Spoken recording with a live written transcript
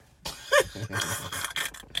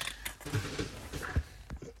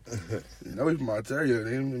You know, he's from Ontario.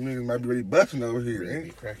 Them niggas might be really busting over here. Really Ain't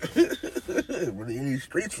be cracking. really in these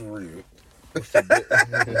streets for real.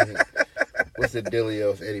 What's the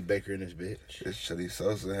dealio? Eddie Baker in this bitch. This Chili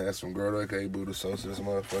Sosa has some girl that can't boo the Sosa, this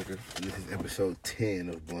motherfucker. This is episode 10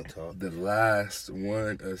 of Blunt Talk. The last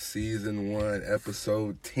one of season 1,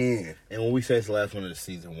 episode 10. And when we say it's the last one of the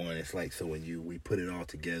season 1, it's like, so when we put it all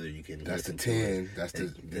together, you can That's the listen to 10. it. That's the,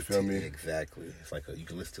 And you feel me? Exactly. It's like you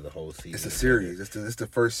can listen to the whole season. It's a series. It's the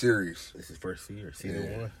first series. This is first season,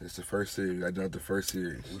 season 1. It's the first series. I done the first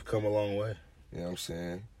series. We've come a long way. You know what I'm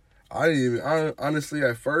saying? Honestly,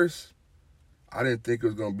 at first, I didn't think it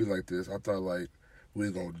was going to be like this. I thought, like, we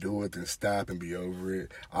was going to do it, then stop and be over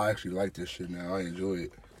it. I actually like this shit now. I enjoy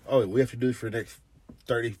it. Oh, we have to do this for the next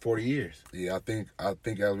 30, 40 years. Yeah, I think as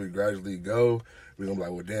we gradually go, we're going to be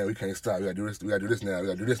like, well, damn, we can't stop. We got to do this. We got to do this now. We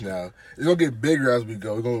got to do this now. It's going to get bigger as we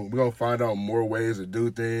go. We're going to find out more ways to do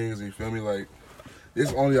things. You feel me? Like, this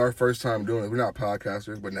is only our first time doing it. We're not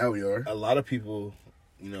podcasters, but now we are. A lot of people,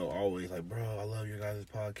 always like, bro, I love your guys'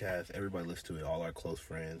 podcast. Everybody listens to it. All our close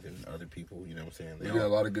friends and other people, you know what I'm saying? We get a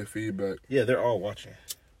lot of good feedback. Yeah, they're all watching.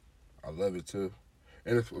 I love it too,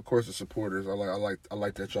 and of course the supporters. I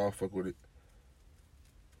like that y'all fuck with it,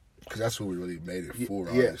 because that's what we really made it for.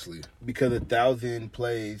 Yeah. Obviously, Because 1,000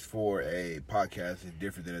 plays for a podcast is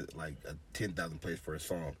different than like 10,000 plays for a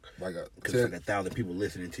song. like Because it's like 1,000 people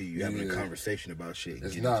listening to you, having a conversation about shit. It's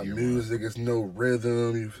getting not into your music. It's no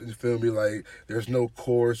rhythm. You feel me? Like there's no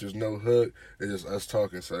chorus. There's no hook. It's just us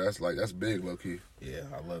talking. So that's big, low key. Yeah,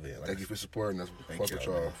 I love it. Like, Thank you for supporting us. Thank Fuck with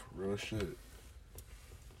y'all, y'all. man. Real shit.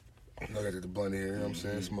 I got the blunt here. You know what I'm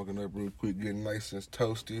saying? Smoking up real quick, getting nice and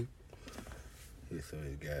toasty. Yeah, so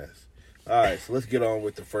it's gas. All right, so let's get on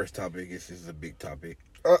with the first topic. This is a big topic.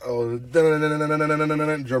 Drum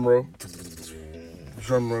roll.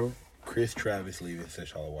 Drum roll. Chris Travis leaving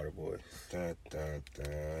Sesh Hollow Water Boys. Dun, dun,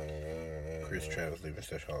 dun. Chris Travis leaving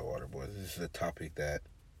Sesh Hollow Water Boys. This is a topic that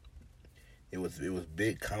it was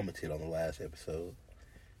big commented on the last episode.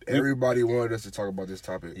 Everybody wanted us to talk about this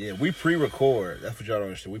topic. Yeah, we pre-record. That's what y'all don't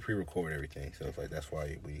understand. We pre-record everything, so it's like that's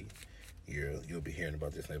why you'll be hearing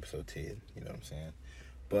about this in episode 10. You know what I'm saying?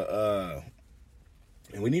 But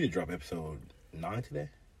and we need to drop episode 9 today.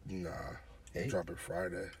 Nah. Hey? Drop it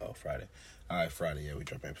Friday. Oh, Friday. All right, Friday. Yeah, we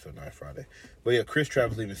drop episode 9 Friday. But yeah, Chris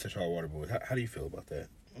Travis leaving Sesh Hollow Water Boys. How do you feel about that?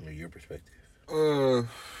 I mean, your perspective.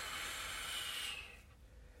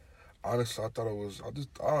 Honestly, I thought it was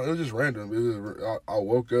just random. I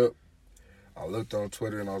woke up, I looked on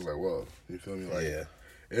Twitter, and I was like, whoa. You feel me? Like, Yeah.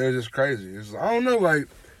 It was just crazy. It's I don't know, like,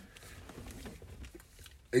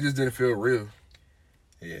 it just didn't feel real.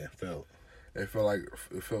 Yeah, It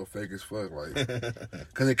felt fake as fuck, like,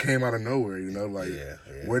 because it came out of nowhere, like, Yeah.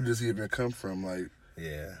 where does he even come from? Like,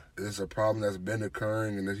 Yeah. is it a problem that's been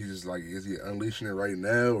occurring, and is he unleashing it right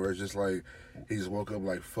now, or it's just like, he just woke up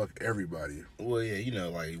like, fuck everybody? Well,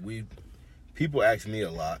 yeah, people ask me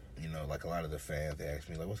a lot, like a lot of the fans, they ask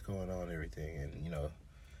me, like, what's going on and everything, and,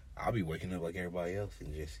 I'll be waking up like everybody else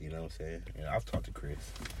and just, you know what I'm saying? I've talked to Chris.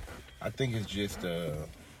 I think it's just,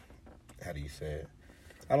 how do you say it?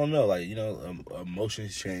 I don't know, like,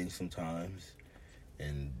 emotions change sometimes,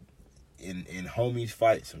 and in homies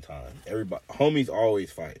fight sometimes. Homies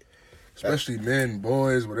always fight. Especially men,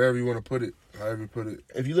 boys, whatever you want to put it, however you put it.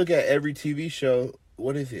 If you look at every TV show,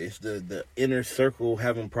 what is it? It's the inner circle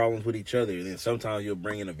having problems with each other. And then sometimes you'll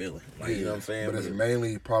bring in a villain. Like, you know what I'm saying? But it's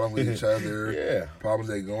mainly problems with each other. Yeah. Problems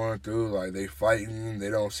they going through. Like, they fighting. They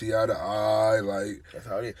don't see eye to eye. Like, That's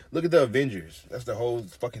how it is. Look at the Avengers. That's the whole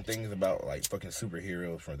fucking thing is about, like, fucking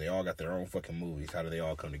superheroes. They all got their own fucking movies. How do they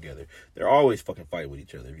all come together? They're always fucking fight with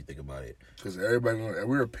each other if you think about it. because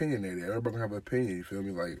we're opinionated. Everybody gonna have an opinion. You feel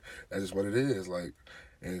me? Like, that's just what it is. Like,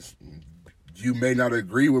 and you may not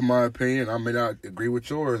agree with my opinion. I may not agree with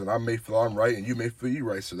yours. And I may feel I'm right and you may feel you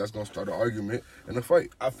right. So that's going to start an argument and a fight.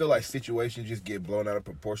 I feel like situations just get blown out of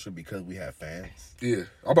proportion because we have fans. Yeah.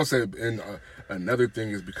 I'm about to say, and another thing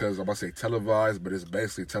is because I'm about to say televised, but it's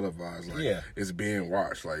basically televised. Like, Yeah. it's being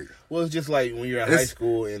watched. Like, Well, it's just like when you're in It's high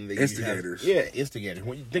school and instigators. Instigators.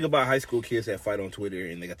 When you think about high school kids that fight on Twitter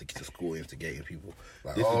and they got the kids at school instigating people.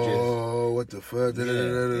 like This is what the fuck? just,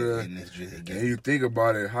 and it's just And you think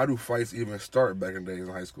about it, how do fights even start back in the days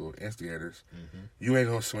in high school? Instigators. Mm-hmm. You ain't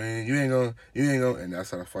gonna swing. You ain't gonna, and that's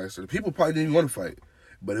how the fight started. People probably didn't even want to fight,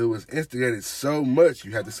 but it was instigated so much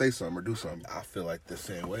you had to say something or do something. I feel like the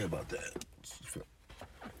same way about that.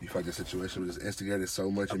 You felt the situation was just instigated so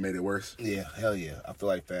much it made it worse. Yeah, hell yeah. I feel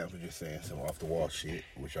like fans were just saying some off the wall shit,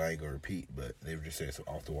 which I ain't gonna repeat, but they were just saying some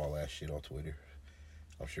off the wall ass shit on Twitter.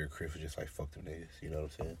 I'm sure Chris was just like, fuck them niggas, you know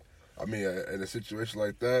what I'm saying? I mean, in a situation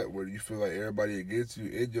like that where you feel like everybody against you,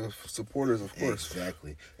 it's your supporters, of course.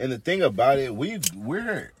 Exactly. And the thing about it, we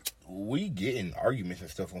get in arguments and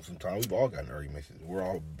stuff on sometimes. We've all gotten arguments. We're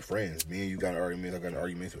all friends. Me and you got arguments. I got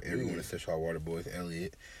arguments with everyone at Sexual Water Boys,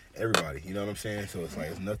 Elliot, everybody. You know what I'm saying? So it's like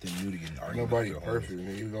it's nothing new to get in arguments. Nobody perfect,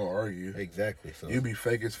 man. You gonna argue. Exactly. So you be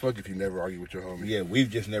fake as fuck if you never argue with your homie. Yeah, we've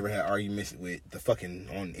just never had arguments with the fucking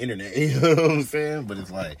on the internet. You know what I'm saying? But it's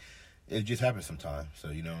like it just happens sometimes.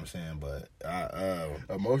 So you know what I'm saying? But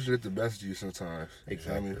emotions get the best of you sometimes.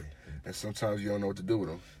 Exactly. You know what I mean? And sometimes you don't know what to do with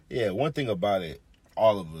them. Yeah, one thing about it,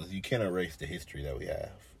 all of us, you can't erase the history that we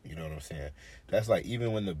have. You know what I'm saying? That's like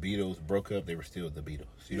even when the Beatles broke up, they were still the Beatles.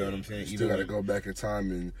 You know what I'm saying? You still got to go back in time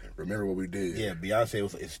and remember what we did. Yeah,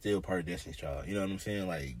 Beyonce is still part of Destiny's Child. You know what I'm saying?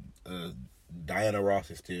 Like Diana Ross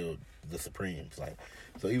is still the Supremes. Like,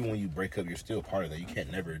 so even when you break up, you're still part of that. You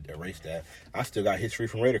can't never erase that. I still got history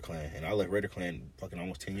from Raider Clan, and I left Raider Clan fucking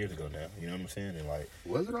almost 10 years ago now. You know what I'm saying? And like,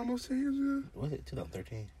 was it almost 10 years ago? Was it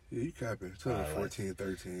 2013? Yeah, you capping. 2014,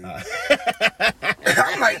 13.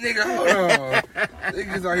 I'm like, nigga, hold on.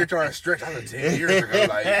 Niggas out here trying to stretch out of 10 years ago.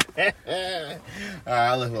 Like,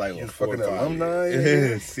 I left like you 4 or fucking 5 alumni.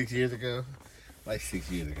 years. 6 years ago. Like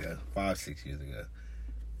 6 years ago. 5, 6 years ago.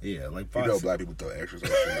 Yeah, like 5. You know, black people throw extras on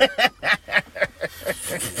shit.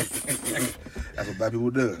 That's what black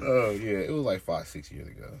people do. Oh yeah, it was like 5, 6 years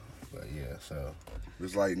ago. But yeah, so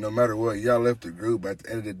it's like no matter what, y'all left the group. At the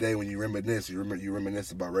end of the day, when you reminisce, you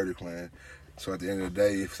reminisce about Raider Clan. So at the end of the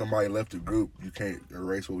day, if somebody left the group, you can't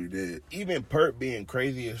erase what we did. Even Perk being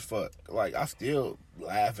crazy as fuck, like I still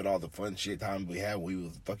laugh at all the fun shit times we had when we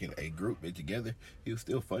was fucking a group and together. It was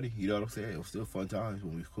still funny, you know what I'm saying? It was still fun times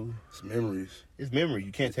when we was cool. It's memories. It's memory.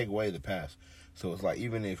 You can't take away the past. So it's like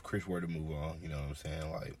even if Chris were to move on, you know what I'm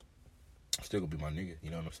saying? Like, still gonna be my nigga.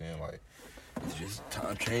 You know what I'm saying? Like, it's just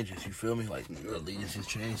time changes. You feel me? Like allegiances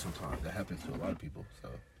change sometimes. That happens to a lot of people. So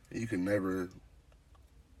you can never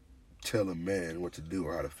tell a man what to do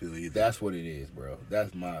or how to feel either. That's what it is, bro.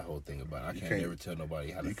 That's my whole thing about it. I can't never tell nobody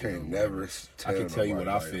how to feel. You can't never tell. I can tell you what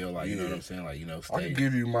I feel. Like, you know what I'm saying? Like, you know, I can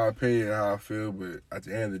give you my opinion on how I feel, but at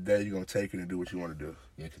the end of the day, you're gonna take it and do what you want to do.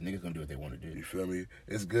 Yeah, because niggas gonna do what they want to do. You feel me?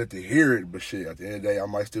 It's good to hear it, but shit, at the end of the day, I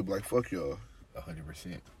might still be like, fuck y'all. 100%.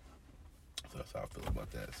 So that's how I feel about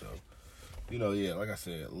that. So, you know, yeah, like I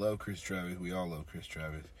said, love Chris Travis. We all love Chris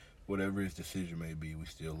Travis. Whatever his decision may be, we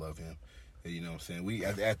still love him. And, you know what I'm saying? We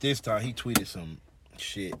at this time, he tweeted some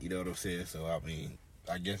shit, you know what I'm saying? So, I mean,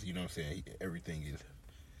 I guess, you know what I'm saying, everything is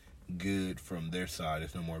good from their side.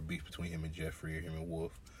 There's no more beef between him and Jeffrey or him and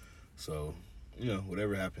Wolf. So, you know,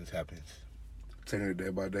 whatever happens, happens. Taking it day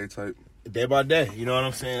by day type? Day by day, you know what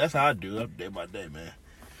I'm saying? That's how I do it, day by day, man.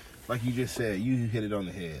 Like you just said, you hit it on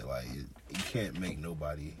the head. Like, you can't make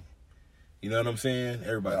nobody... You know what I'm saying?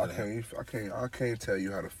 Everybody. I can't tell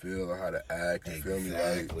you how to feel or how to act. You feel me?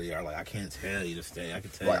 Like I can't tell you to stay. I can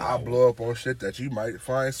tell. Like you. I blow up on shit that you might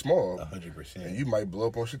find small. 100%. And you might blow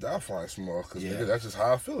up on shit that I find small because that's just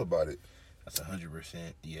how I feel about it. That's 100%.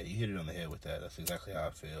 Yeah, you hit it on the head with that. That's exactly how I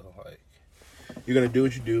feel. Like you're gonna do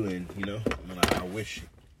what you do, and you know, I wish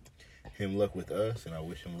him luck with us, and I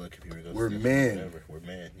wish him luck if he were to go. We're men. Whatever. We're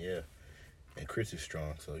men. Yeah. And Chris is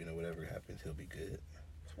strong, so you know whatever happens, he'll be good.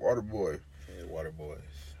 Water boy. Yeah, water boys.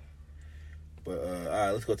 But all right,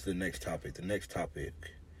 let's go to the next topic. The next topic,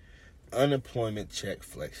 unemployment check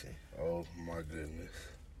flexing. Oh my goodness,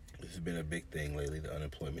 this has been a big thing lately. The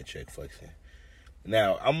unemployment check flexing.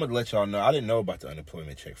 Now I'm gonna let y'all know. I didn't know about the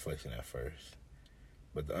unemployment check flexing at first,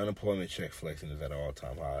 but the unemployment check flexing is at an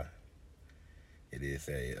all-time high. It is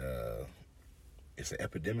it's an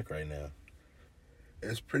epidemic right now.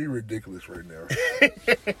 It's pretty ridiculous right now.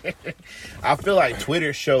 I feel like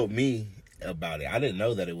Twitter showed me about it. I didn't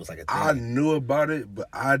know that it was like a thing. I knew about it, but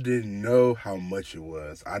I didn't know how much it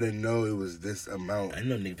was. I didn't know it was this amount. I didn't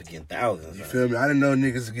know niggas getting thousands. You feel me? I didn't know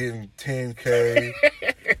niggas getting 10K,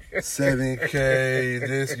 7K,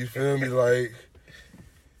 this, you feel me? Like,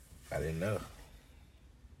 I didn't know.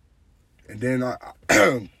 And then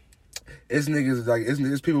it's niggas like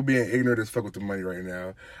it's people being ignorant as fuck with the money right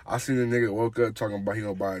now. I seen a nigga woke up talking about he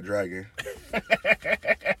gonna buy a dragon.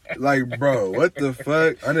 Like, bro, what the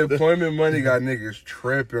fuck? Unemployment money got niggas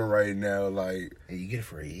tripping right now. Like, and you get it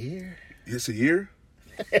for a year? It's a year?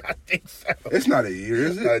 I think so. It's not a year,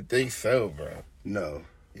 is it? I think so, bro. No.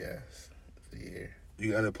 Yes, it's a year.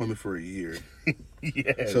 You got unemployment for a year.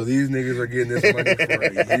 Yes. So these niggas are getting this money for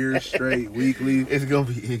a year straight, weekly. It's gonna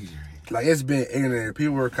be ignorant. Like, it's been ignorant.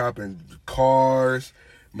 People are copping cars.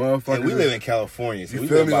 Motherfuckers. And we live in California, so You we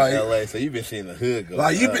feel live me? by Like- LA, so you've been seeing the hood go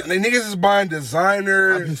Like, up. the niggas is buying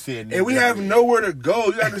designer, I've been seeing and we niggas- have nowhere to go.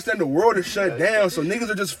 You understand the world is shut down, so niggas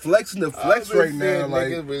are just flexing the flex I've been right now. seeing Like,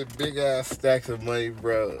 niggas with big ass stacks of money,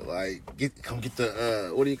 bro. Like, come get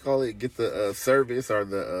the what do you call it? Get the service or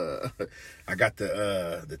the I got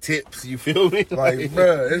the tips. You feel me? like,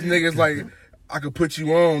 bro, this nigga's like, I could put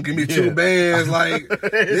you on, give me 2 bands. Like,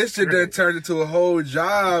 this shit done turned into a whole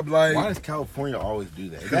job. Like, why does California always do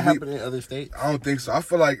that? Is that happening in other states? I don't think so. I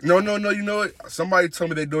feel like no. You know what? Somebody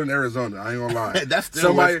told me they do it in Arizona. I ain't gonna lie. That's still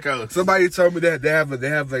somebody. West Coast. Somebody told me that they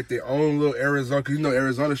have like their own little Arizona. Cause you know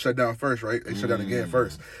Arizona shut down first, right? They shut down again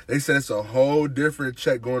first. They said it's a whole different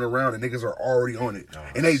check going around, and niggas are already on it,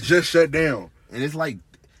 and they just shut down. And it's like,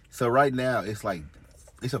 so right now it's like.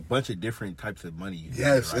 It's a bunch of different types of money.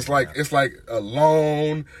 Yes, it's like a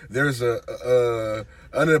loan. There's a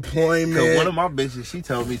unemployment. Cause one of my bitches, she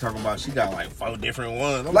told me talking about she got like 4 different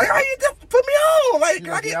ones. I'm like, how you put me on? Like, she's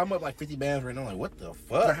like, yeah, I'm up like 50 bands right now. I'm like, what the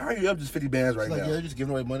fuck? like, how are you up just 50 bands right She's like, now? yeah, they're just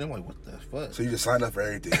giving away money. I'm like, what the fuck? So you just sign up for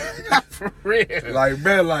everything. For real. Like,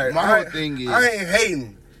 man, like My whole thing is- I ain't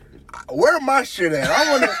hating. Where my shit at?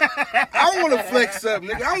 I wanna flex up,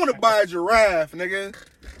 nigga. I wanna buy a giraffe, nigga.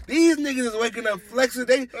 These niggas is waking up flexing.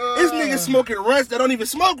 This nigga smoking rents that don't even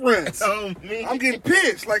smoke rents. Oh, me. I'm getting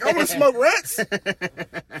pissed. Like, I wanna smoke rents.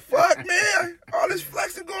 Fuck, man. All this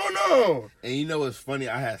flexing going on. And you know what's funny?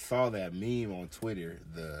 I had saw that meme on Twitter.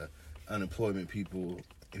 The unemployment people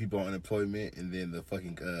on unemployment, and then the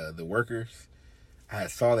fucking the workers. I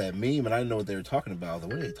saw that meme and I didn't know what they were talking about. I was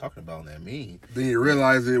like, what are they talking about in that meme? Then you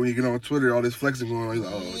realize it when you get on Twitter, all this flexing going on. You're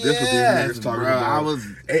like, oh, this Yes, what these niggas talking bro, about.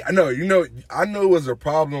 Hey, I know it was a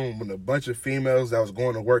problem when a bunch of females that was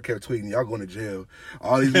going to work kept tweeting, y'all going to jail.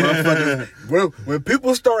 All these motherfuckers. when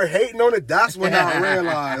people start hating on it, that's when I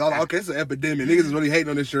realized, okay, it's an epidemic. Niggas is really hating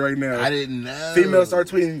on this shit right now. I didn't know. Females start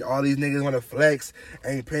tweeting, all these niggas want to flex,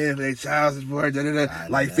 ain't paying for their child support,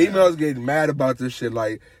 Like, know. females getting mad about this shit,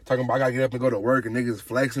 like, talking about I gotta get up and go to work and niggas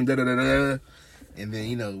flexing, And then,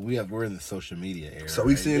 you know, we're in the social media era. So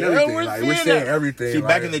we seeing Yeah, everything. we're Like, seeing we're seeing that. everything. See, like,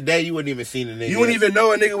 back in the day, you wouldn't even see the nigga. you wouldn't even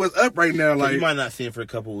know a nigga was up right now. Like, Like, you might not see him for a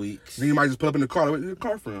couple weeks. nigga might just pull up in the car. Like, where's the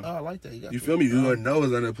car from? Oh, I like that. You feel me? You wouldn't know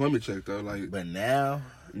it's unemployment check though. Like, But now,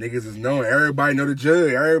 niggas is known. Everybody know the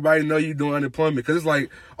judge. Everybody know you doing unemployment. Because it's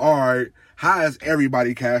like, all right, how is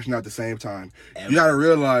everybody cashing out at the same time? You got to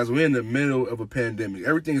realize we're in the middle of a pandemic.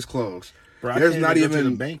 Everything is closed. bro, There's I can't not even go to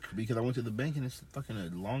even the bank because I went to the bank and it's fucking a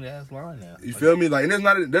long ass line now. You feel me? Like, and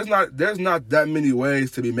there's not that many ways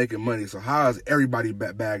to be making money. So how is everybody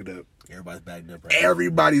bagged up? Everybody's bagged up right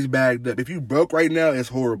Everybody's bagged up. If you broke right now, it's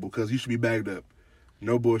horrible because you should be bagged up.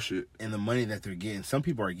 No bullshit. now. And the money that they're getting, some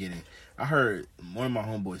people are getting. I heard one of my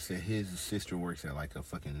homeboys said his sister works at like a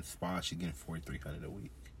fucking spa. She's getting $4,300 a week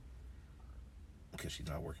because she's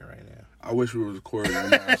not working right now. I wish we were recording right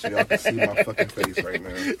now so y'all can see my fucking face right now.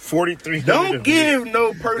 $4,300. Don't give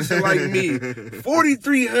no person like me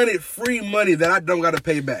 $4,300 free money that I don't got to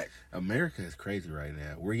pay back. America is crazy right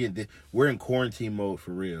now. We're in quarantine mode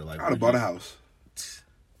for real. Like, I'd have bought a house.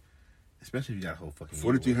 especially if you got a whole fucking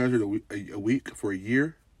year. $4,300 a week for a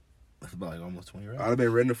year. That's about like almost 20 I'd right? have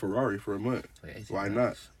been renting a Ferrari for a month. Like 18 Why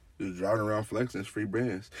bucks. not? Just driving around flexing, it's free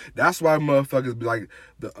brands. That's why motherfuckers be like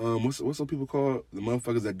the what's some people call the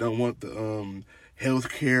motherfuckers that don't want the health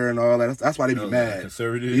care and all that. That's why they be mad.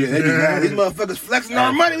 Conservatives. Yeah, they be mad. These motherfuckers flexing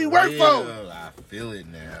our money we work for. I feel it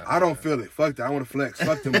now. I don't feel it. Fuck that. I want to flex.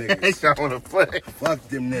 Fuck them niggas. I want to flex. Fuck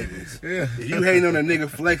them niggas. If you hating on a nigga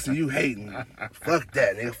flexing, you hating. Fuck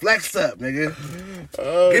that, nigga. Flex up, nigga.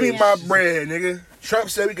 Give me my bread, nigga. Trump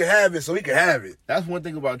said we can have it, so we can have it. That's one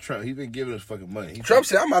thing about Trump. He's been giving us fucking money. Trump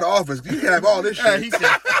said, I'm out of office. You can have all this shit. He said,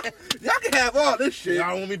 Y'all can have all this shit.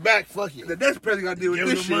 y'all want me back? Fuck you. The next president got to deal with Give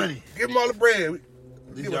him this the shit. money. Give him all the bread. At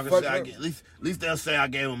least, Give y'all a can fuck say I up. get, at least they'll say I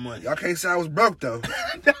gave him money. Y'all can't say I was broke, though.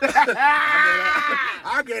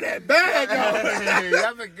 I get that bag, though.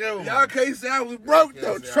 That's a good one. Y'all can't say I was broke,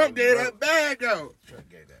 though. Can't say I Trump was gave broke. that bag, though. Trump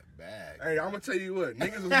gave that bag. Hey, I'm gonna tell you what,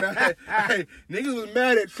 niggas was mad. Niggas was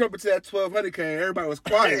mad at Trump until that 1200 came. Everybody was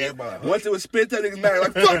quiet. Everybody. Once it was spent, that niggas mad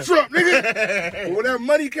like fuck Trump, nigga. But when that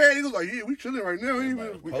money came, niggas was like, yeah, we chilling right now.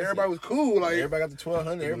 Everybody was cool. Like Everybody got the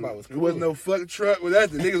 1,200. Everybody was cool. it wasn't no fuck Trump with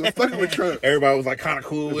that. The niggas was fucking with Trump. Everybody was like kind of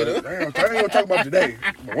cool with it. Damn, I ain't gonna talk about today.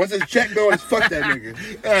 But once this check goes, fuck that nigga.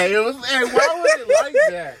 Hey, why was it like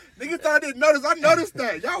that? Niggas thought I didn't notice. I noticed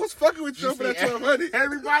that. Y'all was fucking with Trump for that 1200.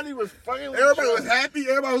 Everybody was fucking with Everybody Trump. was happy.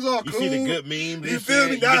 Everybody was all You cool. see the good memes. You feel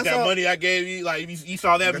me? You get that Now money I gave you. Like, you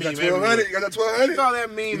saw that You meme. got that 1200. You got that 1200. You saw that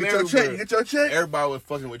meme. You get your check. You get your check. Everybody was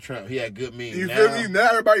fucking with Trump. He had good memes. You feel me? Now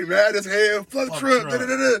everybody mad as hell. Fuck Trump. Trump.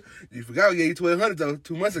 Da-da-da-da. You forgot we gave you 1200 though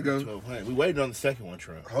 2 months ago. 1200. We waited on the second one,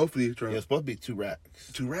 Trump. Hopefully Trump. It was supposed to be 2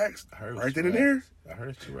 racks. 2 racks. I heard it was Right 2 then and there. racks. I heard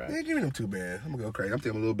it's 2 racks. Man, give me them 2 bands. I'm gonna go crazy. I'm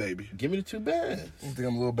thinking I'm a little baby. Give me the 2 bands. I think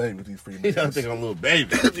I'm a little baby with these free You bands. don't think I'm a little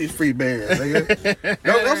baby. These free bands, nigga.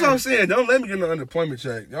 No, that's what I'm saying. Don't let me get no unemployment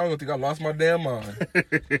check. Y'all gonna think I lost my damn mind.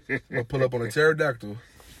 I'm gonna pull up on a pterodactyl.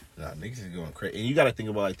 Nah, niggas is going crazy. And you got to think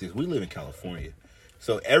about it like this. We live in California.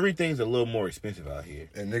 So everything's a little more expensive out here.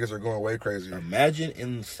 And niggas are going way crazier. Imagine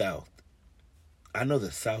in the South. I know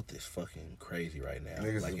the South is fucking crazy right now.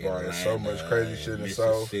 Niggas like is buying Atlanta so much crazy shit in the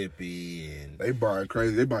South. Mississippi and They buying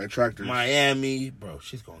crazy. They buying tractors. Miami. Bro,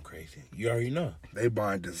 shit's going crazy. You already know. They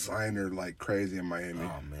buying designer like crazy in Miami.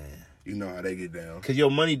 Oh, man. You know how they get down. Because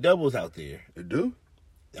your money doubles out there. They do?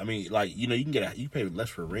 I mean, like, you know, you can pay less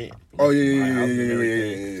for rent. Oh, Buy yeah. houses and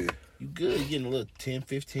everything. Yeah. You good. You getting a little 10,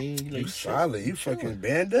 15. You know, You chill. solid. You fucking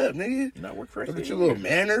band up, nigga. You not work for Go get your little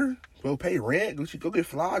manor. Go pay rent. Go get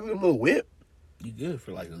fly. Go get a little whip. You good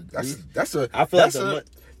for like a That's a I feel that's like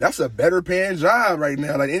that's a better paying job right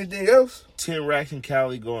now. Like anything else. 10 racks in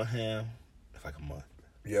Cali going ham. It's like a month.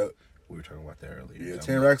 Yeah. We were talking about that earlier. Yeah, It's a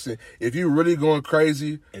 10 month. racks. If you really going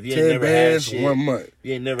crazy, If you 10 ain't never had bands, shit, 1 month.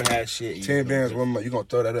 You ain't never had shit. you 10 gonna bands, do- 1 month. You're going to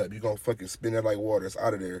throw that up. You're going to fucking spend that like water. It's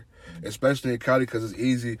out of there. Especially in Cali because it's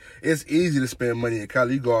easy. It's easy to spend money in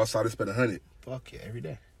Cali. You go outside and spend 100. Fuck yeah, every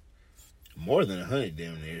day. More than 100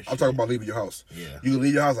 damn near. I'm shit. talking about leaving your house. Yeah. You can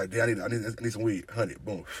leave your house like, damn, I need some weed. 100.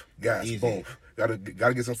 Boom. Gas. Easy. Boom. Gotta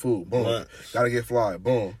get some food. Boom. Lunch. Gotta get fly.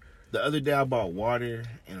 Boom. The other day I bought water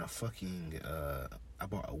and a fucking, I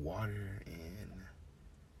bought a water and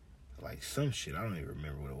like some shit. I don't even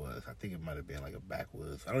remember what it was. I think it might have been like a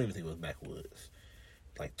Backwoods. I don't even think it was Backwoods.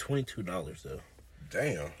 Like $22 though.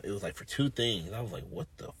 Damn. It was like for 2 things. I was like, what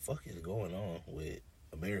the fuck is going on with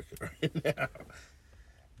America right now?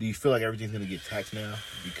 Do you feel like everything's gonna get taxed now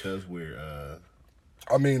because we're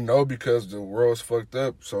I mean, no, because the world's fucked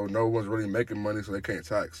up, so no one's really making money, so they can't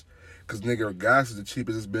tax. Because, nigga, gas is the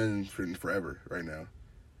cheapest it's been forever right now.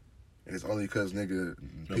 And it's only because, nigga,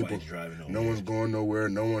 nobody's driving no nowhere. one's going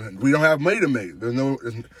nowhere. We don't have money to make.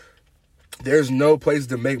 There's no place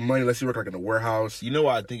to make money unless you work like in a warehouse. You know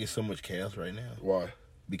why I think it's so much chaos right now? Why?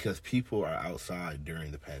 Because people are outside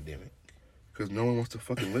during the pandemic. Because no one wants to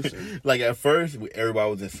fucking listen. Like at first,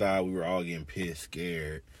 everybody was inside. We were all getting pissed,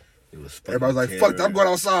 scared. It was fucking Everybody's like, terror. fuck that, I'm going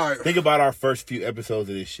outside. Think about our first few episodes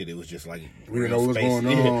of this shit. It was just like We didn't real know what was spacey.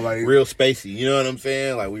 going on, like- real spacey. You know what I'm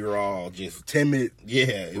saying? Like we were all just Timid.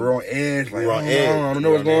 yeah. We're on edge. Like, We're on I edge. don't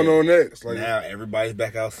know We're what's on going on next. Like, now everybody's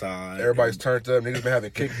back outside. everybody's turned up. Niggas been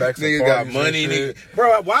having kickbacks. and Niggas got parties and money. shit. Niggas.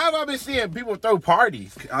 Bro, why have I been seeing people throw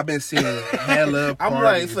parties? I've been seeing hella I'm like,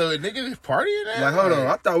 parties. so niggas partying now? Like, hold on.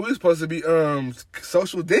 I thought we was supposed to be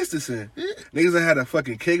social distancing. Niggas that had a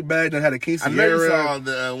fucking kickback, that had a I know you saw quinceañera.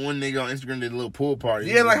 the one nigga on Instagram did a little pool party.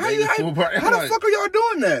 Yeah, like, how Pool party. the fuck are y'all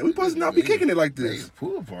doing that? We supposed to not be kicking it like this. Niggas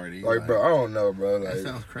pool party. Like, bro, I don't know, bro. that Like,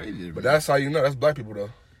 sounds crazy. but that's how you know. That's black people,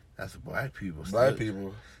 though. That's black people. Black still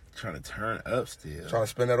people trying to turn up still. trying to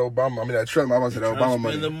spend that that Trump. I was about to say that Trying to Obama spend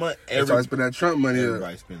money. the money. They trying to spend that Trump money.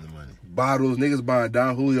 Everybody spend the money. Bottles, niggas buying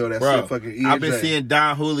Don Julio. That's Bro, so fucking EJ. I've been seeing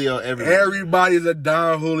Don Julio everywhere. Everybody's a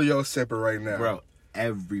Don Julio sipper right now. Bro,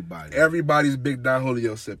 everybody. Everybody's big Don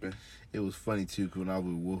Julio sipping. It was funny too, 'cause when I was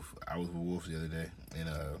with Wolf, the other day, and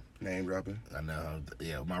Name dropping. I know,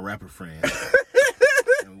 yeah, my rapper friend.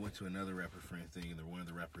 And we went to another rapper friend thing, and one of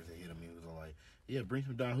the rappers that hit him, he was like, "Yeah, bring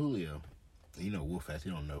some Don Julio." And you know, Wolf ass, he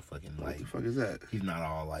don't know fucking What like. the fuck is that? He's not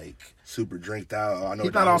all like. Super drinked out. I know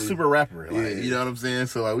He's Don not all Julio. super rapper. Like, Yeah. you know what I'm saying?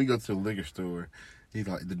 So like, we go to the liquor store. He's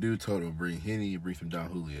like, the dude told him bring Henny and bring some Don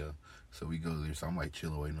Julio. So we go there. So I'm like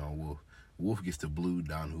chilling waiting on Wolf. Wolf gets the blue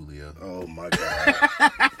Don Julio. Oh my god.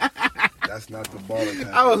 That's not the baller package.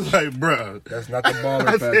 I was like, bro. That's not the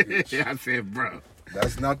baller package. I said, bro.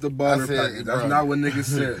 That's not the baller I said, package. That's bro. not what niggas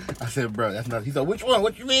said. I said, bro, that's not. He's like, which one?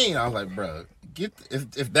 What you mean? I was like, bro, get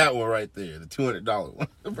if that one right there, the $200 one,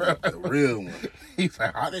 bro. The real one. He's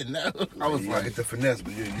like, I didn't know. I was You like, get the finesse,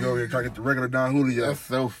 but you over here trying to get the regular Don Julio. that's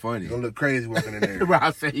so funny. You gonna look crazy walking in there. Bro,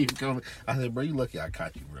 I said, I said, bro, you lucky I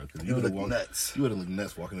caught you, bro, because You would have look nuts. You would have looked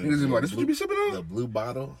nuts walking in. Niggas there. be like, this what you be sipping on? The blue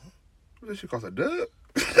bottle. What this shit cost a dub?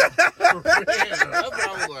 That's what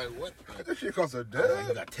I was like, what? This shit cost a I was like, you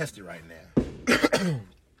dub? got tested right now.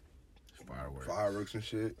 Fireworks. Fireworks and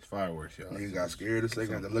shit. It's fireworks, y'all. Niggas got scared. This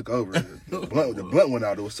nigga had to look over. The blunt went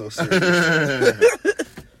out. It was so serious.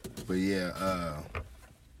 But yeah,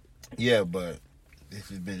 Yeah, but this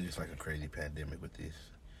has been just like a crazy pandemic with these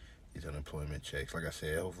unemployment checks. Like I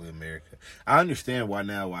said, hopefully America. I understand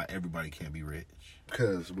why everybody can't be rich.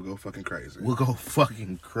 Because we'll go fucking crazy. We'll go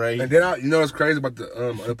fucking crazy. And then, you know what's crazy about the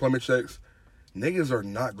unemployment checks? Niggas are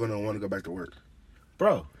not going to want to go back to work.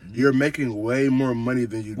 Bro, you're making way more money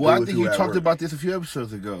than you do. Well, I think you talked about this a few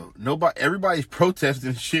episodes ago. Everybody's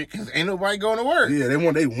protesting shit because ain't nobody going to work. Yeah, they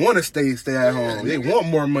want to stay at home. They want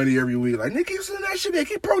more money every week. Like, nigga, keep saying that shit. They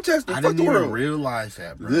keep protesting. I Fuck didn't the even world. realize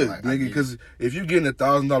that, bro. Look, nigga, because if you getting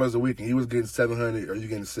 $1,000 a week and you was getting $700, or you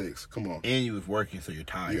getting $600, come on. And you was working, so you're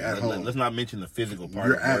tired. You're at home. Let's not mention the physical part.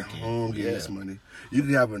 You're of at working. home getting this money. You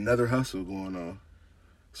can have another hustle going on.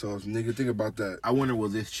 So, nigga, think about that. I wonder, will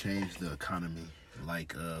this change the economy?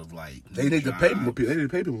 They need to pay more people. They need to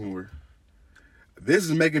pay people more. This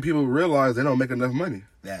is making people realize they don't make enough money.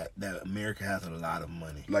 That America has a lot of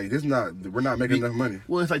money. Like, we're not making enough money.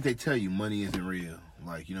 Well, it's like they tell you money isn't real.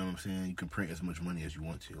 Like, you know what I'm saying? You can print as much money as you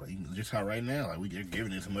want to. Like, just how right now, like, they're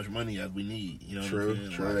giving us as much money as we need. You know what I'm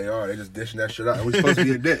saying? True, they are. They just dishing that shit out. And we supposed to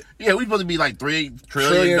be in debt. Yeah, we supposed to be like $3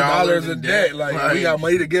 trillion in debt. Like, we got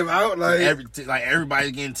money to give out. Like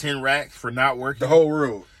everybody's getting 10 racks for not working. The whole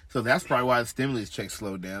world. So that's probably why the stimulus check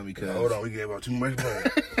slowed down because... Yeah, hold on, we gave out too much money.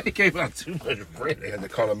 They gave out too much bread. They had to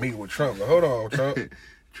call a meeting with Trump. Like, hold on, Trump.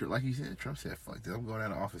 Like you said, Trump said, fuck this. I'm going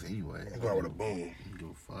out of office anyway. I'm going with a boom. Give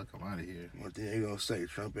a fuck. I'm out of here. One thing they gonna say,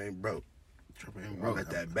 Trump ain't broke. Trump ain't broke. Got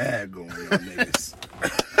that bag going on, niggas.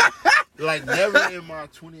 Like, never in my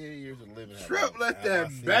 28 years of living... Trump let that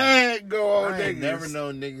bag go on, niggas. I ain't never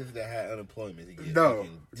known niggas that had unemployment to get no,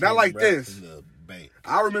 not like this. In the bank.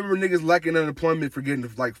 I remember niggas lacking unemployment for getting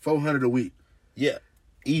like $400 a week. Yeah.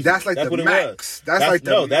 Easy. That's like the max. That's like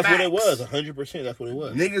the max. That's what it was. 100%. That's what it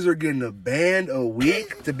was. Niggas are getting a band a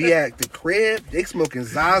week to be at the crib. They smoking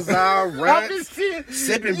Zaza, Rats,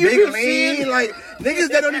 sipping Big Lean. Like, niggas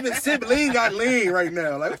that don't even sip lean got lean right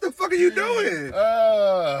now. Like, what the fuck are you doing?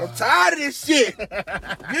 I'm tired of this shit.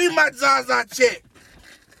 Give me my Zaza check.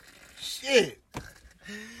 Shit.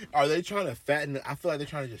 Are they trying to fatten? I feel like they're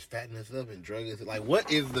trying to just fatten us up and drug us. Like,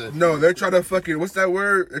 what is the? No, they're trying to fucking. What's that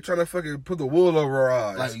word? They're trying to fucking put the wool over our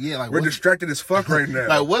eyes. Like, yeah, like we're distracted as fuck right now.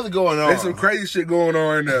 Like, what's going on? There's some crazy shit going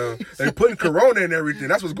on right now. They putting Corona in everything.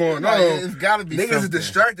 That's what's going on. It's gotta be. Niggas is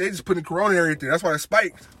distracted. They just putting Corona in everything. That's why it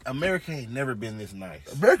spiked. America ain't never been this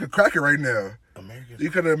nice. America cracking right now.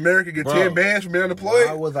 America get 10 bands from being unemployed?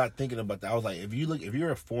 Why was I thinking about that? I was like, if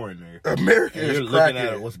you're a foreigner, America is you're looking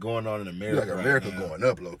at what's going on in America. Like America right going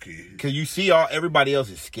up, low key. Because you see everybody else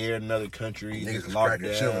is scared in other countries. Niggas locked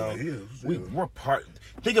down. We're part.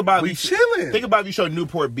 Think about chilling. Think about if you show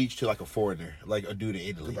Newport Beach to like a foreigner, like a dude in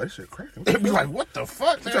Italy. That shit cracking. They'd be like, "What the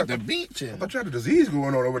fuck? They're at the beach." I thought you had a disease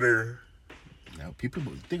going on over there. Now people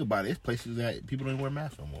think about it. It's places that people don't wear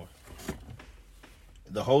masks no more.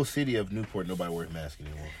 The whole city of Newport, nobody wears masks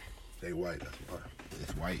anymore. They white, that's why.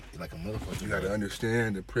 It's white, like a motherfucker. You gotta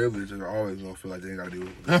understand the privileged are always gonna feel like they ain't gotta do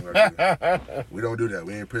it. We don't do that.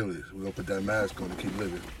 We ain't privileged. We gonna put that mask on to keep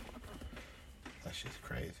living. That shit's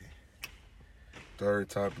crazy. Third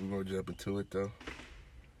topic, we're gonna jump into it though.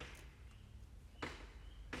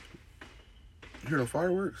 You hear the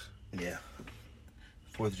fireworks? Yeah.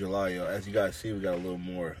 4th of July, yo. As you guys see, we got a little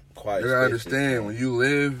more quiet. You gotta understand, when you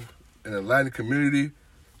live in the Latin community,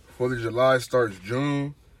 4th of July starts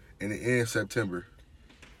June and it ends September.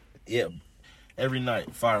 Yeah. Every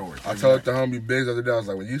night, fireworks. I told the homie Biggs the other day, I was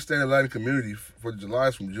like, when you stay in the Latin community, 4th of July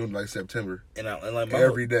is from June to like September. And like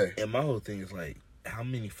every day. And my whole thing is like, how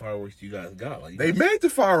many fireworks do you guys got? Like, they made the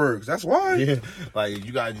fireworks. That's why. Yeah. Like,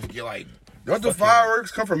 you guys just get like... Don't the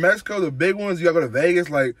fireworks come from Mexico? The big ones, you gotta go to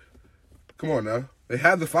Vegas? Like, come on now. They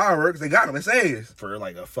have the fireworks. They got them. It says. For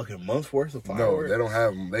like a fucking month's worth of fireworks? No, they don't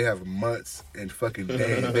have them. They have months and fucking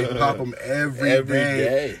days. They pop them every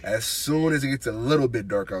day. As soon as it gets a little bit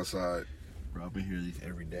dark outside. Bro, I've been hearing these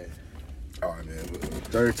every day. All right, man.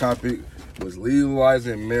 Third topic was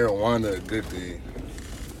legalizing marijuana a good thing.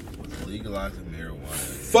 Was legalizing marijuana?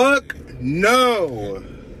 Fuck no.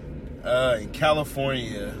 In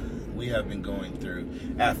California, we have been going through.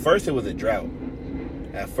 At first, it was a drought.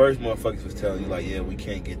 At first, motherfuckers was telling you, like, yeah, we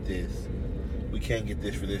can't get this. We can't get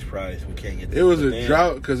this for this price. We can't get this. It was a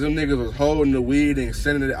drought because them niggas was holding the weed and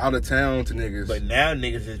sending it out of town to niggas. But now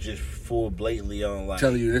niggas is just full blatantly on, like...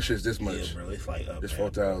 telling you this shit's this much. Yeah, bro, it's like up. It's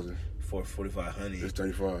 4,000. For 4,500. It's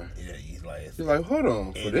 35. Yeah, he's like... You're like, hold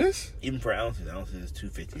on, for this? Even for ounces is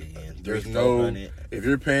 $250 again. There's no... If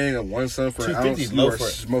you're paying a 1 cent for an ounce, you are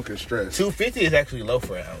smoking stress. $250 is actually low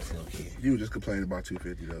for an ounce, low key. You were just complaining about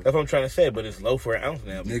 $250 though. That's what I'm trying to say, but it's low for an ounce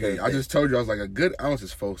now. Nigga, I just told you, I was like, a good ounce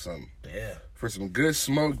is $4 something. Yeah. For some good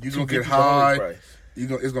smoke, you gonna get high.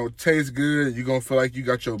 It's gonna taste good. You're gonna feel like you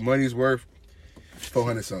got your money's worth.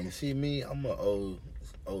 400 something. See me, I'm an old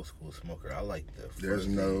school smoker. I like the fuzzy, There's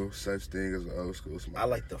no such thing as an old school smoker. I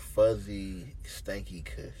like the fuzzy, stanky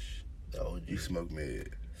kush. The OG. You smoke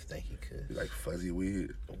mid. Stanky kush. You like fuzzy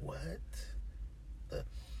weed. What?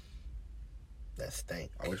 That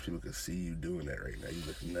stank. I wish people could see you doing that right now. You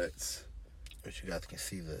look nuts. But you guys can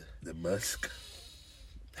see the musk.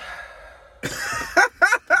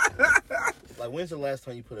 Like, when's the last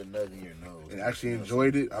time you put a nug in your nose? And actually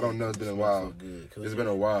enjoyed it? I don't know. It's been a while. So good, it's been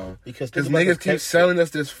a while. Because niggas keep selling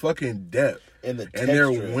us this fucking depth. And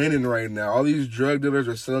they're winning right now. All these drug dealers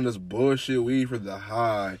are selling us bullshit weed for the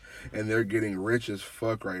high. And they're getting rich as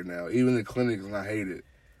fuck right now. Even the clinics, and I hate it.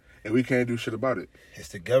 And we can't do shit about it. It's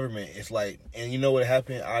the government. It's like, and you know what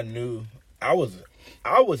happened? I knew I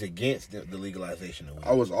was against the legalization of weed.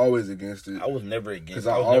 I was always against it. I was never against it. Because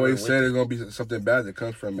I always said there's going to be something bad that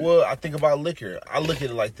comes from it. Well, I think about liquor. I look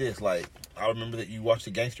at it like this. Like, I remember that you watched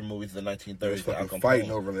the gangster movies of the 1930s. They was fucking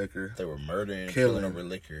fighting over liquor. They were murdering, killing over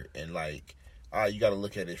liquor. And, like, you got to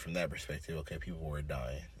look at it from that perspective. Okay, people were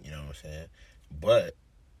dying. You know what I'm saying? But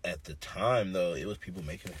at the time, though, it was people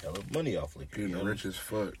making a hell of money off liquor. Getting rich as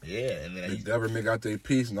fuck. Yeah. And then the government got their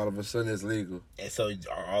piece, and all of a sudden it's legal. And so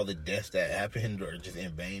are all the deaths that happened are just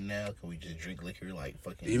in vain now? Can we just drink liquor like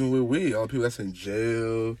fucking... Even with weed, all the people that's in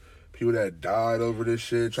jail, people that died over this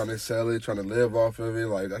shit, trying to sell it, trying to live off of it,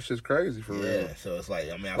 like, that shit's crazy for real. Yeah, so it's like,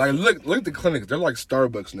 I mean... look at the clinics. They're like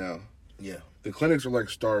Starbucks now. Yeah. The clinics are like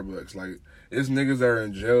Starbucks. Like, it's niggas that are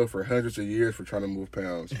in jail for hundreds of years for trying to move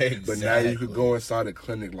pounds. Exactly. But now you could go inside a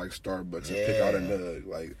clinic like Starbucks and pick out a nug.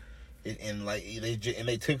 Like, and like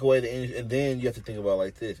they took away and then you have to think about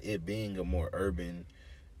like this: it being a more urban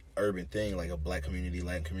thing, like a black community,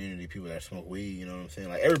 Latin community, people that smoke weed. You know what I'm saying?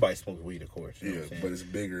 Like, everybody smokes weed, of course. You know what I'm saying? But it's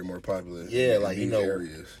bigger and more popular. Yeah, like, you know,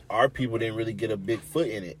 areas. Our people didn't really get a big foot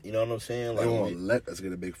in it. You know what I'm saying? Like, they won't let us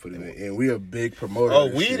get a big foot in it, and we a big promoter. Oh,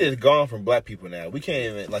 weed is gone from black people now. We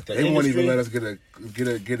can't even like the. They won't even let us get a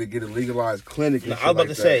legalized clinic. No, I was about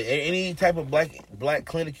to say, any type of black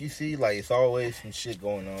clinic you see, like, it's always some shit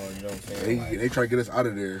going on. You know what I'm saying? They try to get us out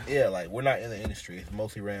of there. Yeah, like, we're not in the industry. It's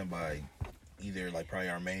mostly ran by either like probably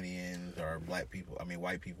Armenians or black people. I mean,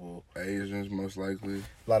 white people, Asians most likely.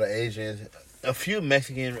 A lot of Asians, a few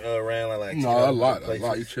Mexican around. Like no, a lot.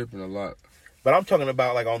 You tripping a lot. But I'm talking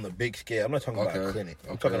about like on the big scale. I'm not talking about a clinic.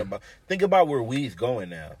 I'm talking about. Think about where weed's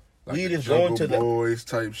going now. Like weed is going to the boys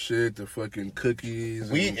type shit, the fucking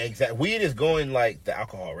cookies. Weed is going like the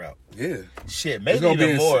alcohol route. Yeah. Shit, maybe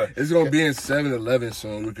even more. It's gonna be in 7-Eleven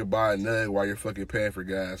soon. We could buy a nug while you're fucking paying for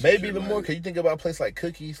gas. Maybe even more. Cause you think about a place like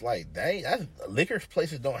Cookies, like liquor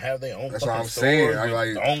places don't have their own. That's what I'm saying.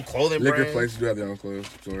 Their own clothing. Liquor brands. places do have their own clothes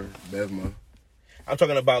store. Bevmo. I'm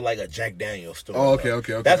talking about like a Jack Daniel's store. Oh,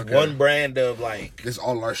 okay. That's one brand of like. This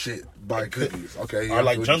all our shit. Buy cookies. Okay. Or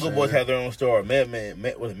like Jungle Boys have their own store. Madman.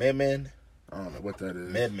 Was it Madman? I don't know what that is.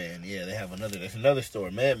 Madman, yeah, they have another. There's another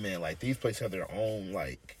store, Madman. Like, these places have their own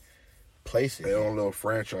like places. Their own little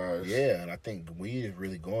franchise. Yeah, and I think weed is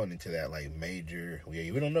really going into that like major.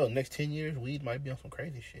 Yeah, we don't know. Next 10 years, weed might be on some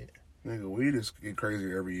crazy shit. Nigga, weed is getting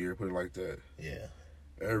crazier every year. Put it like that. Yeah.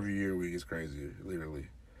 Every year, weed gets crazier. Literally.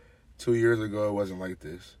 2 years ago, it wasn't like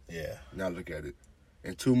this. Yeah. Now look at it.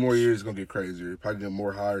 In 2 more years, it's gonna get crazier. Probably get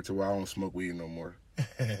more higher to where I don't smoke weed no more.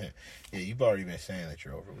 Yeah, you've already been saying that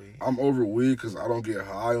you're over weed. I'm over weed because I don't get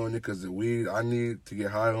high on it because the weed I need to get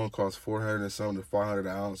high on costs $400 and something to $500 an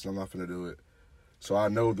ounce, and I'm not gonna do it. So I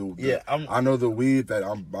know I know the weed that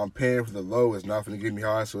I'm paying for the low is not gonna get me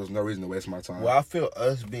high, so there's no reason to waste my time. Well, I feel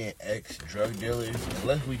us being ex-drug dealers,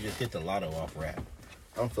 unless we just hit the lotto off rap,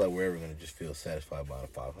 I don't feel like we're ever gonna just feel satisfied by a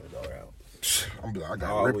 $500 ounce. I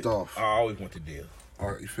got ripped off. I always want the deal.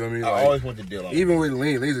 You feel me? I always want the deal. Even with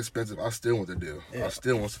lean's expensive, I still want the deal. Yeah. I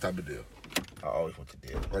still want some type of deal. I always want the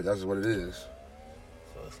deal. Like, that's what it is.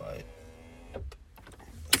 So it's like,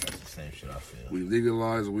 that's the same shit I feel. We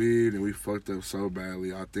legalized weed and we fucked up so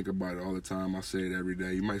badly. I think about it all the time. I say it every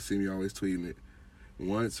day. You might see me always tweeting it.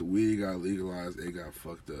 Once weed got legalized, it got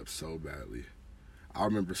fucked up so badly. I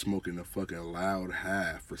remember smoking a fucking loud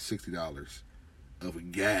half for $60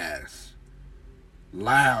 of gas.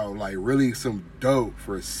 Loud, like really some dope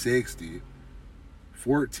for 60.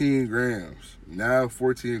 14 grams. Now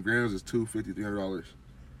 14 grams is $250, $300.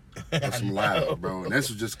 That's some loud, bro. And this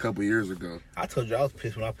was just a couple years ago. I told you I was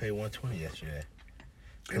pissed when I paid $120 yesterday.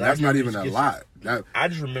 And that's not even a lot. I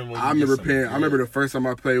just remember when I remember the first time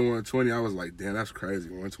I paid $120, I was like, damn, that's crazy.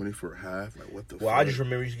 $120 for a half? Like, what the fuck? Well, I just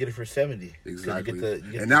remember you used to get it for $70. Exactly.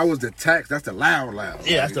 And that was the tax. That's the loud.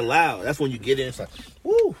 Yeah, that's the loud. That's when you get in, it's like,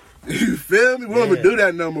 woo. You feel me? We don't Yeah. even do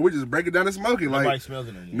that no more. We just break it down and smoke it. Nobody like smells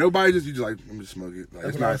it anymore. nobody just, you just like, I'm just smoke it. Like, That's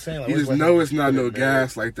it's what not, I'm saying. Like, you what's just like know a- it's not no man.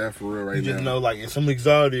 gas like that for real right You now. just know, like, it's some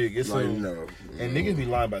exotic. It's like, some... no. And niggas be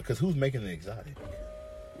lying about it, because who's making the exotic?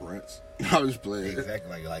 Rents. I was playing.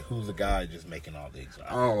 Exactly. Like, who's the guy just making all the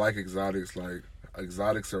exotic? I don't like exotics. Like,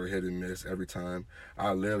 exotics are hit and miss every time.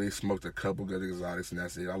 I literally smoked a couple good exotics and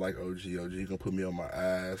that's it. I like OG. OG can put me on my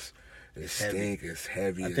ass. It stink. It's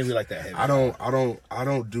heavy. I think we like that heavy. I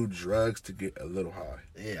don't do drugs to get a little high.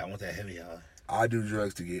 Yeah, I want that heavy high. I do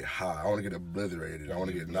drugs to get high. I want to get obliterated. I want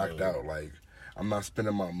to get knocked out. Like, I'm not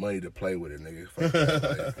spending my money to play with it, nigga. Fuck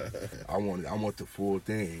that. Like, I want the full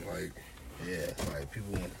thing. Like, yeah, like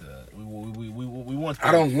people want the we want.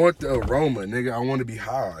 I don't want the aroma, nigga. I want to be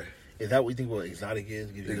high. Is that what you think? What exotic is?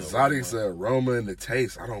 Give you the Exotic's the aroma? aroma and the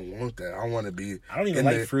taste. I don't want that. I want to be. I don't even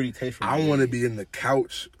like fruity taste. From I weed. want to be in the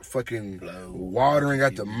couch, fucking Blow. watering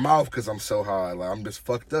at the mouth because I'm so high. Like, I'm just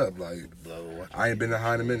fucked up. Like, Blow. I ain't been that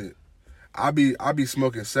high in a minute. I be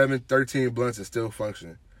smoking 13 blunts and still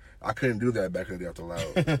function. I couldn't do that back in the day after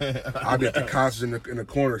loud. I be at the concert in the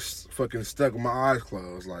corner, fucking stuck with my eyes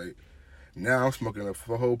closed. Like, now I'm smoking a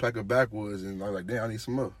whole pack of backwoods and I'm like, damn, I need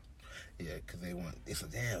some more. Yeah, because they want. It's a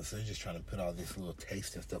damn. So they're just trying to put all this little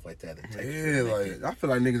taste and stuff like that. Yeah, like, I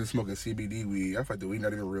feel like niggas are smoking CBD weed. I feel like the weed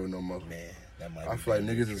not even real no more. Man, that might. I feel like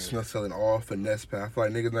niggas is selling all finesse pack. I feel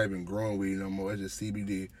like niggas not even growing weed no more. It's just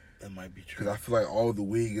CBD. That might be true. Because I feel like all the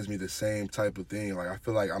weed gives me the same type of thing. Like, I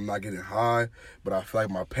feel like I'm not getting high, but I feel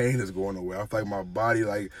like my pain is going away. I feel like my body,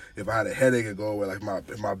 like, if I had a headache, it'd go away. Like,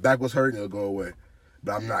 if my back was hurting, it'll go away.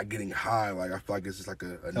 But I'm not getting high. Like, I feel like it's just like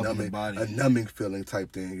a numbing feeling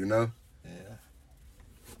type thing, you know? Yeah.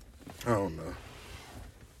 I don't know.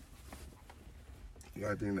 You got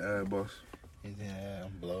anything to add, boss? Yeah,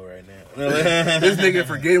 I'm blow right now. This nigga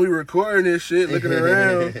forgetting we recording this shit, looking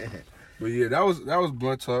around. But yeah, that was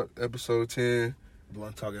Blunt Talk episode 10.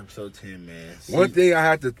 Blunt Talk episode 10, man. One thing I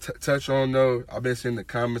had to touch on though, I've been seeing the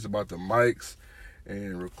comments about the mics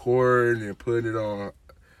and recording and putting it on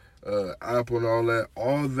Apple and all that.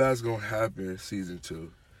 All that's gonna happen in season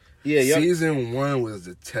 2. Yeah, season 1 was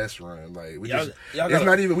the test run. Like we y'all it's gotta,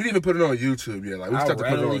 not even we didn't even put it on YouTube yet. Like we I started to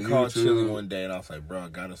put it on randomly called Chili YouTube. one day and I was like, bro, I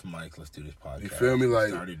got us mics. Let's do this podcast. You feel me? Like,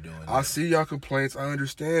 started doing I it. see y'all complaints. I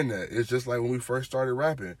understand that. It's just like when we first started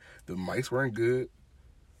rapping, the mics weren't good,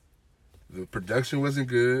 the production wasn't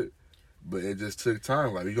good, but it just took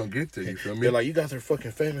time. Like, we gonna get there. You feel me? They're like, you guys are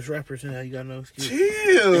fucking famous rappers and now you got no excuse.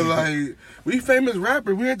 Chill. Like, we famous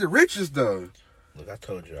rappers. We ain't the richest though. Look, I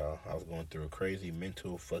told y'all I was going through a crazy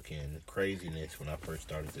mental fucking craziness when I first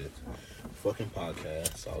started this fucking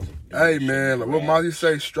podcast. So I was Hey man, like what Molly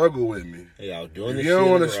say, struggle with me. Hey, I was doing If this you don't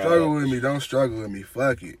shit want in to the struggle garage. with me, don't struggle with me.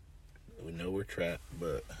 Fuck it. We know we're trapped,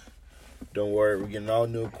 but don't worry. We're getting all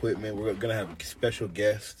new equipment. We're gonna have a special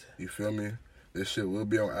guest. You feel me? This shit will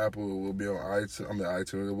be on Apple. It will be on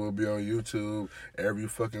iTunes. It will be on YouTube. Every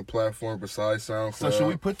fucking platform besides SoundCloud. So should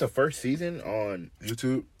we put the first season on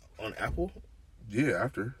YouTube? on Apple? Yeah,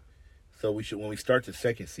 after. So we should, when we start the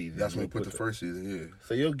second season. That's when we put the first season, yeah.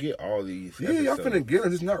 So you'll get all these. Yeah, y'all episodes. finna get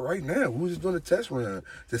them, just not right now. We was just doing a test run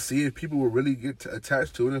to see if people will really get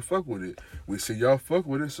attached to it and fuck with it. We see y'all fuck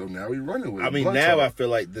with it, so now we running with it. I mean, Blunt now Talk. I feel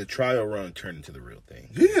like the trial run turned into the real thing.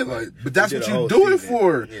 Yeah, like, but that's We what did a you whole do it season.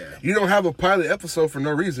 for. Yeah. You don't have a pilot episode for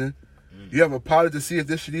no reason. You have a pilot to see if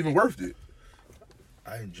this shit even worth it.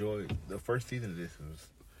 I enjoyed the first season of this.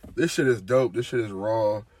 This shit is dope. This shit is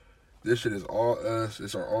raw. This shit is all us.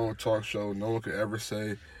 It's our own talk show. No one could ever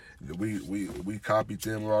say that we copied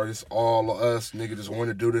them or it's all us. Nigga just want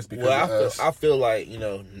to do this because of us. I feel like,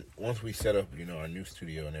 once we set up, our new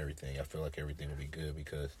studio and everything, I feel like everything will be good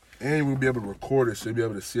because And we'll be able to record it, so you'll be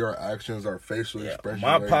able to see our actions, our facial expressions.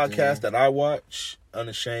 my everything. podcast that I watch,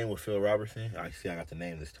 Unashamed with Phil Robertson. I got the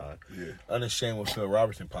name this time. Yeah. Unashamed with Phil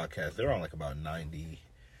Robertson podcast. They're on like about 90,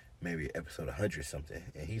 maybe episode 100 something,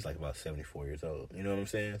 and he's like about 74 years old. You know what I'm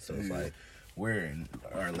saying? So it's like we're in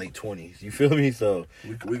our late 20s. You feel me? So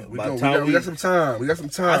We by the got time some time. We got some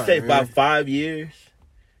time. I say man. by 5 years,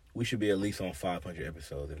 we should be at least on 500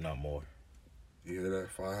 episodes, if not more. Yeah, that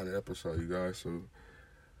 500 episode, you guys. So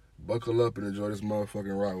buckle up and enjoy this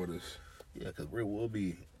motherfucking ride with us. Yeah, because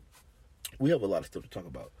we have a lot of stuff to talk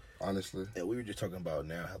about. Honestly. And we were just talking about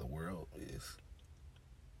now how the world is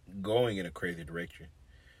going in a crazy direction.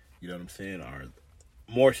 You know what I'm saying?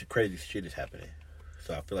 More crazy shit is happening.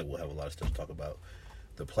 So I feel like we'll have a lot of stuff to talk about.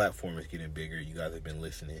 The platform is getting bigger. You guys have been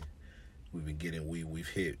listening. We've been getting, we've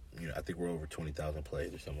hit, I think we're over 20,000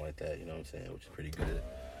 plays or something like that. You know what I'm saying? Which is pretty good.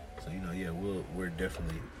 So, yeah, we're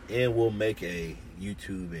definitely, and we'll make a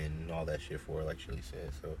YouTube and all that shit for it, like Chili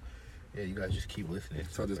said. So Yeah, you guys just keep listening.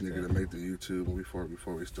 Told this nigga to make the YouTube before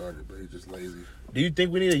we started, but he's just lazy. Do you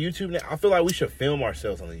think we need a YouTube now? I feel like we should film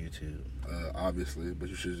ourselves on the YouTube. Obviously, but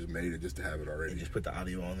you should have just made it just to have it already. And just put the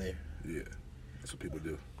audio on there. Yeah, that's what people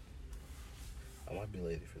do. I might be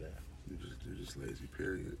lazy for that. You're just lazy,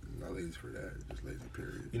 period. Not lazy for that, just lazy,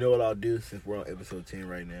 period. You know what I'll do since we're on episode 10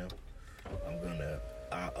 right now?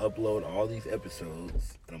 I'll upload all these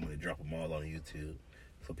episodes and I'm gonna drop them all on YouTube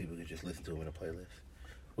so people can just listen to them in a playlist.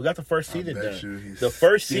 We got the first season done. The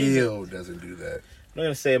first season doesn't do that. I'm not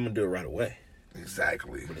gonna say I'm gonna do it right away.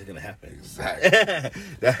 Exactly. But it's gonna happen. Exactly.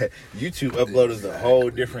 That YouTube upload is a whole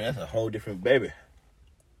different. That's a whole different baby.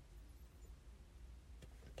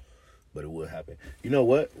 But it will happen. You know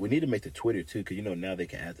what? We need to make the Twitter too, because now they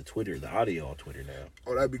can add the audio on Twitter now.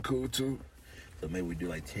 Oh, that'd be cool too. So maybe we do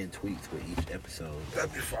like 10 tweets with each episode.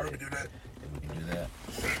 That'd be fun to do that. And we can do that.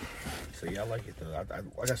 So yeah, I like it though.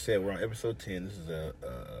 Like I said, we're on episode 10. This is a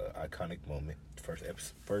iconic moment.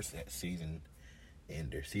 First season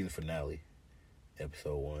ender, season finale,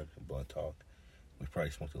 episode 1, Blunt Talk. We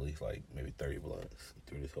probably smoked at least like maybe 30 blunts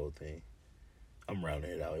through this whole thing. I'm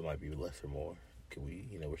rounding it out. It might be less or more. Can we,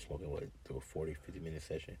 we're smoking through a 40, 50-minute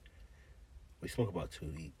session. We smoke about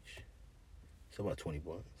 2 each. So about 20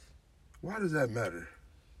 blunts. Why does that matter?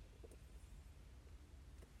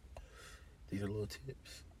 These are little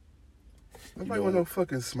tips. Nobody want no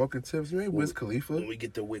fucking smoking tips. You ain't Wiz Khalifa. When we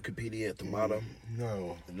get the Wikipedia at the bottom.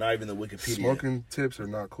 No. Not even the Wikipedia. Smoking tips are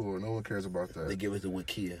not cool. No one cares about that. They give us the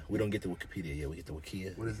Wikia. We don't get the Wikipedia yet. We get the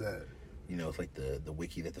Wikia. What is that? It's like the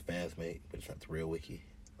wiki that the fans make, but it's not the real wiki.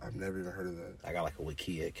 I've never even heard of that. I got like a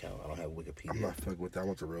Wikia account. I don't have Wikipedia. I'm not fucking with that. I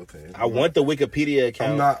want the real thing. I want the Wikipedia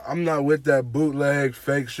account. I'm not with that bootleg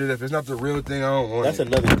fake shit. If it's not the real thing, I don't want That's it.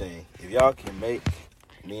 That's another thing. If y'all can make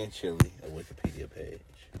me and Chili a Wikipedia page.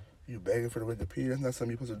 You begging for the Wikipedia? That's not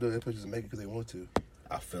something you're supposed to do. They're supposed to just make it because they want to.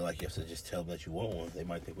 I feel like you have to just tell them that you want one. They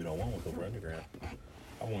might think we don't want one because we're underground.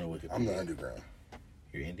 I want a Wikipedia. I'm not underground.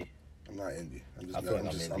 You're indie? I'm not indie.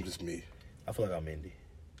 I'm just me. I feel like I'm indie.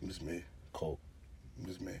 I'm just me. Colt. I'm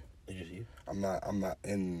just me. It's just you? I'm not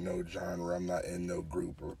in no genre. I'm not in no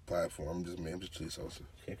group or platform. I'm just me. I'm just Chili Sosa.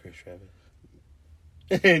 Okay, Chris Travis.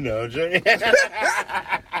 No, I'm joking.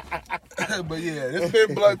 But yeah, this has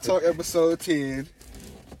been Blunt Talk episode 10.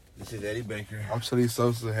 This is Eddie Baker. I'm Chili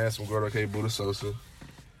Sosa, handsome girl, okay, Buddha Sosa.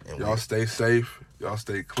 And y'all stay safe. Y'all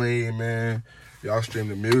stay clean, man. Y'all stream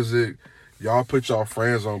the music. Y'all put y'all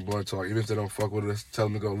friends on Blunt Talk. Even if they don't fuck with us, tell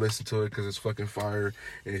them to go listen to it because it's fucking fire.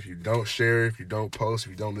 And if you don't share, if you don't post,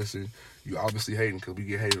 if you don't listen, you obviously hating because we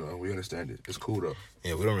get hated on. We understand it. It's cool, though.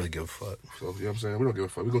 Yeah, we don't really give a fuck. So, you know what I'm saying? We don't give a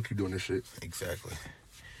fuck. We're going to keep doing this shit. Exactly.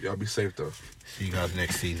 Y'all be safe, though. See you guys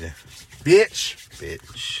next season. Bitch.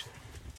 Bitch.